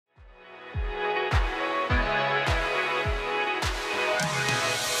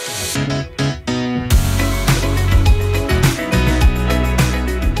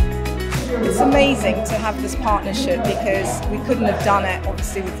amazing to have this partnership, because we couldn't have done it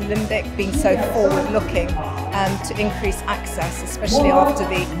obviously with Limbic being so forward-looking to increase access, especially after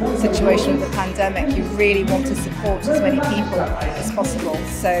the situation of the pandemic. You really want to support as many people as possible.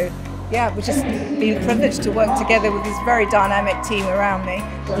 So yeah, we've just been privileged to work together with this very dynamic team around me.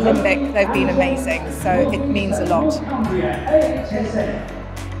 Limbic, they've been amazing, so it means a lot.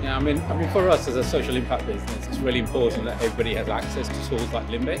 Yeah, I mean, for us as a social impact business, it's really important that everybody has access to tools like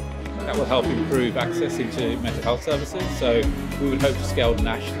Limbic. That will help improve access into mental health services. So we would hope to scale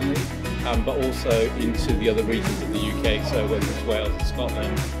nationally, but also into the other regions of the UK. So whether it's Wales and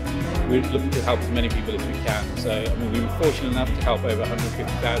Scotland, we're looking to help as many people as we can. So I mean, we were fortunate enough to help over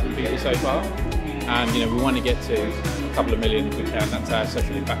 150,000 people so far, and we want to get to a couple of million if we can. That's our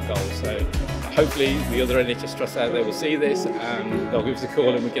social impact goal. So hopefully the other NHS trusts out there will see this and they'll give us a call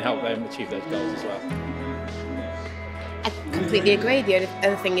and we can help them achieve those goals as well. I completely agree. The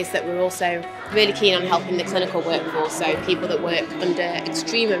other thing is that we're also really keen on helping the clinical workforce, so people that work under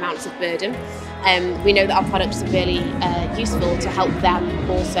extreme amounts of burden. We know that our products are really useful to help them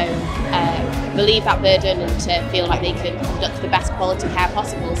also relieve that burden and to feel like they can conduct the best quality care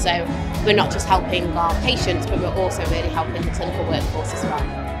possible. So we're not just helping our patients, but we're also really helping the clinical workforce as well.